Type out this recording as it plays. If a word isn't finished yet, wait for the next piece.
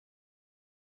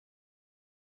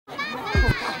Wake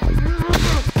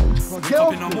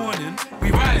up in the morning,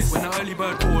 we rise. When the early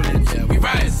bird calling, yeah, we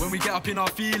rise. When we get up in our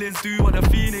feelings, do what the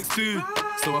phoenix do.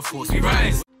 So of course we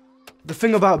rise. The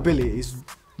thing about Billy is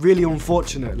really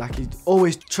unfortunate. Like, he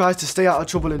always tries to stay out of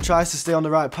trouble and tries to stay on the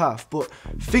right path, but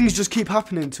things just keep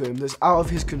happening to him that's out of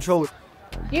his control.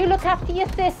 You look after your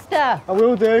sister. I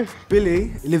will do.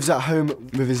 Billy lives at home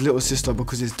with his little sister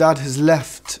because his dad has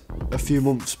left a few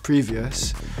months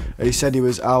previous. He said he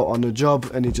was out on a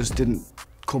job and he just didn't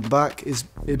come back.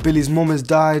 Billy's mum has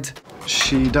died.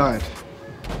 She died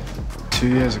 2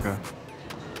 years ago.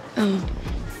 Oh.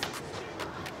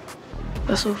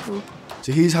 That's awful.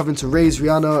 So he's having to raise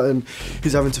Rihanna and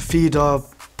he's having to feed her,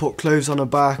 put clothes on her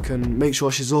back and make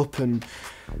sure she's up, and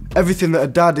everything that a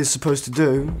dad is supposed to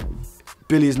do,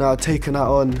 Billy's now taken that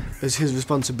on as his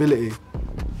responsibility.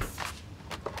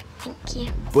 Thank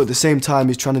you. But at the same time,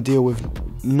 he's trying to deal with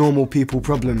normal people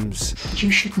problems. You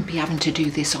shouldn't be having to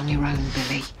do this on your own,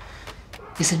 Billy.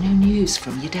 Is there no news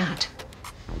from your dad?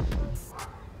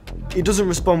 He doesn't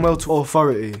respond well to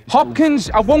authority. Hopkins,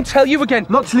 I won't tell you again.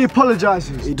 Not till he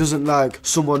apologises. He doesn't like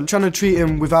someone trying to treat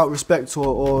him without respect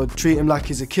or treat him like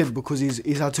he's a kid because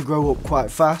he's had to grow up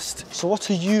quite fast. So what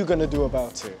are you gonna do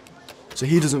about it? So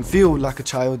he doesn't feel like a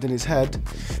child in his head.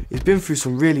 He's been through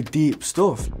some really deep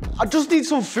stuff. I just need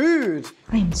some food.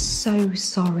 I'm so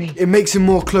sorry. It makes him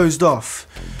more closed off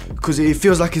because he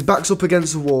feels like his back's up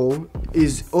against the wall.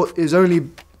 His only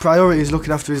priority is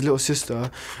looking after his little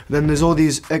sister. Then there's all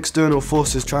these external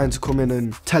forces trying to come in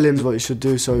and tell him what he should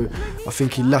do. So I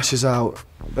think he lashes out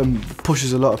and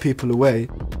pushes a lot of people away.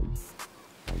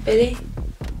 Billy?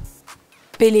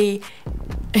 Billy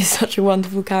is such a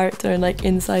wonderful character, and like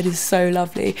inside is so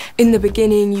lovely. In the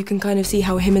beginning you can kind of see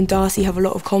how him and Darcy have a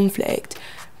lot of conflict,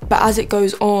 but as it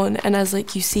goes on and as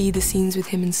like you see the scenes with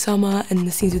him in Summer and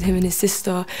the scenes with him and his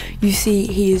sister, you see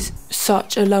he is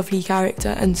such a lovely character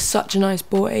and such a nice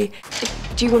boy.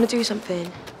 Do you want to do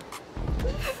something?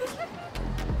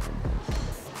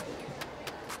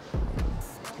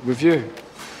 With you?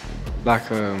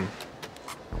 Like a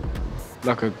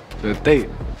date?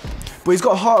 But he's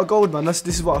got a heart of gold, man. This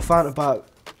is what I found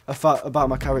about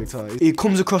my character. He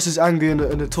comes across as angry and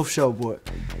a tough shell, but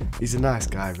he's a nice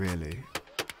guy, really.